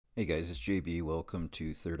Hey guys, it's JB. Welcome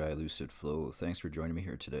to Third Eye Lucid Flow. Thanks for joining me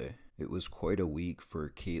here today. It was quite a week for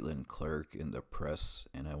Caitlin Clark in the press,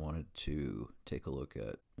 and I wanted to take a look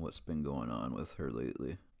at what's been going on with her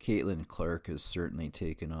lately. Caitlin Clark has certainly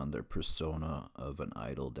taken on the persona of an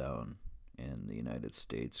idol down in the United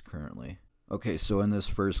States currently. Okay, so in this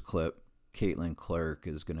first clip, Caitlin Clark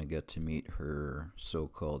is going to get to meet her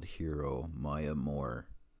so-called hero, Maya Moore.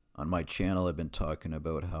 On my channel, I've been talking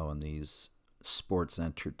about how in these sports,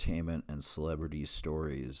 entertainment, and celebrity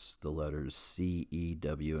stories, the letters C, E,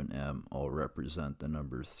 W, and M all represent the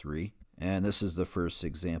number 3. And this is the first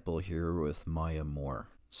example here with Maya Moore.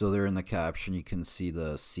 So there in the caption, you can see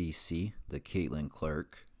the CC, the Caitlin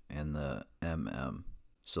Clark, and the MM.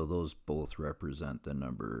 So those both represent the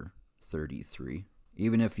number 33.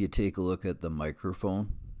 Even if you take a look at the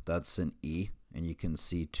microphone, that's an E. And you can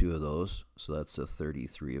see 2 of those, so that's a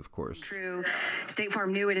 33, of course. True. State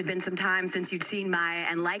Farm knew it had been some time since you'd seen Maya,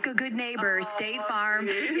 and like a good neighbor, State Farm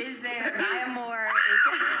is there. Maya Moore is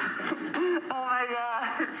there. Oh my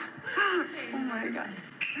gosh. Oh my god.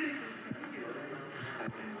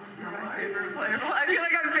 My favorite player. I feel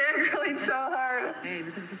like I'm fangirling so hard. Hey,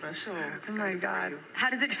 this is special. Oh my god.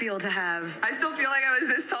 How does it feel to have... I still feel like I was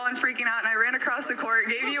this tall and freaking out, and I ran across the court,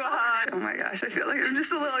 gave you a hug. Oh my gosh, I feel like I'm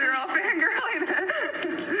just a little girl fangirling.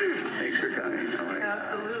 Thanks for coming. Oh my god.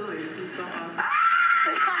 Absolutely. This is so awesome.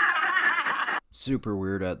 Super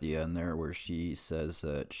weird at the end there where she says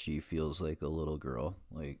that she feels like a little girl.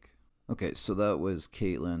 Okay, so that was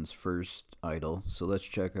Caitlin's first idol. So let's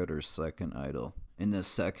check out her second idol. In the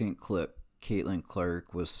second clip, Caitlin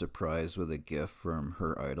Clark was surprised with a gift from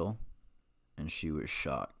her idol, and she was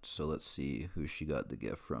shocked. So let's see who she got the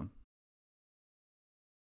gift from.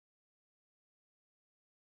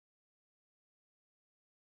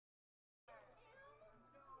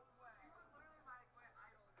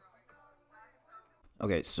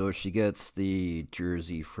 Okay, so she gets the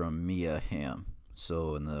jersey from Mia Hamm.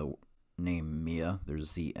 So in the name Mia,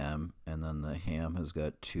 there's the M, and then the Hamm has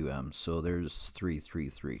got 2 M's, so there's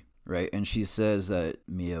 333, right? And she says that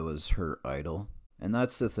Mia was her idol, and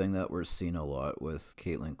that's the thing that we're seeing a lot with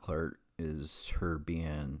Caitlin Clark, is her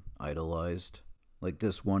being idolized. Like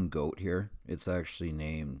this one goat here, it's actually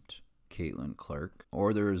named Caitlin Clark.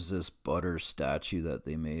 Or there's this butter statue that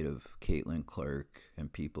they made of Caitlin Clark,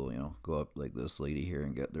 and people, go up like this lady here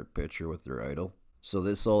and get their picture with their idol. So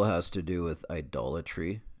this all has to do with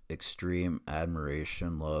idolatry. Extreme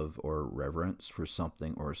admiration, love, or reverence for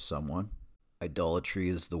something or someone. Idolatry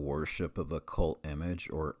is the worship of a cult image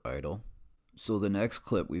or idol. So the next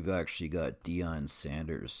clip, we've actually got Deion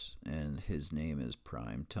Sanders, and his name is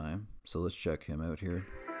Prime Time. So let's check him out here.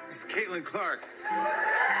 This is Caitlin Clark.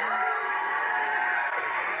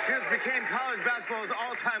 She just became college basketball's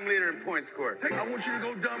all-time leader in points scored. I want you to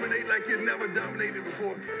go dominate like you've never dominated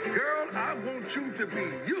before. Girl, I want you to be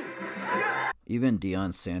you. Yeah. Even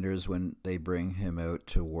Deion Sanders, when they bring him out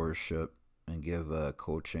to worship and give a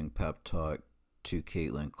coaching pep talk to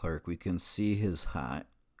Caitlin Clark, we can see his hat.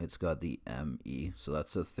 It's got the ME, so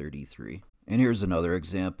that's a 33. And here's another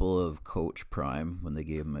example of Coach Prime when they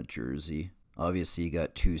gave him a jersey. Obviously, you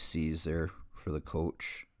got 2 C's there for the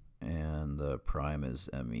coach, and the Prime is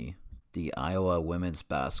ME. The Iowa women's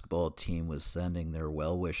basketball team was sending their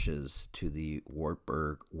well wishes to the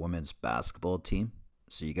Wartburg women's basketball team.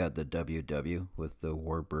 So you got the WW with the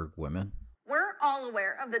Wartburg women. We're all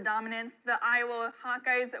aware of the dominance the Iowa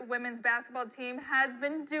Hawkeyes women's basketball team has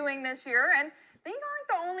been doing this year, and they aren't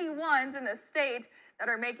the only ones in the state that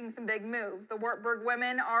are making some big moves. The Wartburg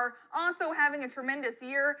women are also having a tremendous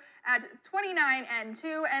year at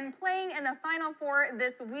 29-2 and playing in the Final Four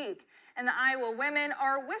this week. And the Iowa women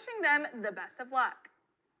are wishing them the best of luck.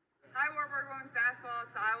 Hi, Wartburg Women's Basketball.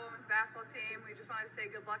 It's the Iowa Women's Basketball team. We just wanted to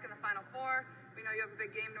say good luck in the Final Four. We know you have a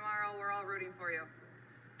big game tomorrow. We're all rooting for you.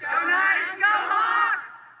 Go Knights! Go Hawks!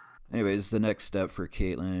 Anyways, the next step for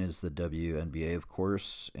Caitlin is the WNBA, of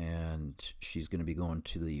course, and she's going to be going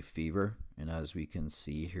to the Fever. And as we can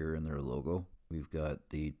see here in their logo, we've got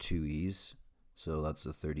the 2 E's, so that's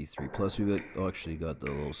a 33. Plus, we've actually got the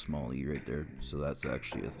little small E right there, so that's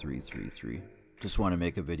actually a 333. Just want to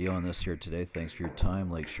make a video on this here today. Thanks for your time.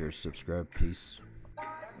 Like, share, subscribe. Peace.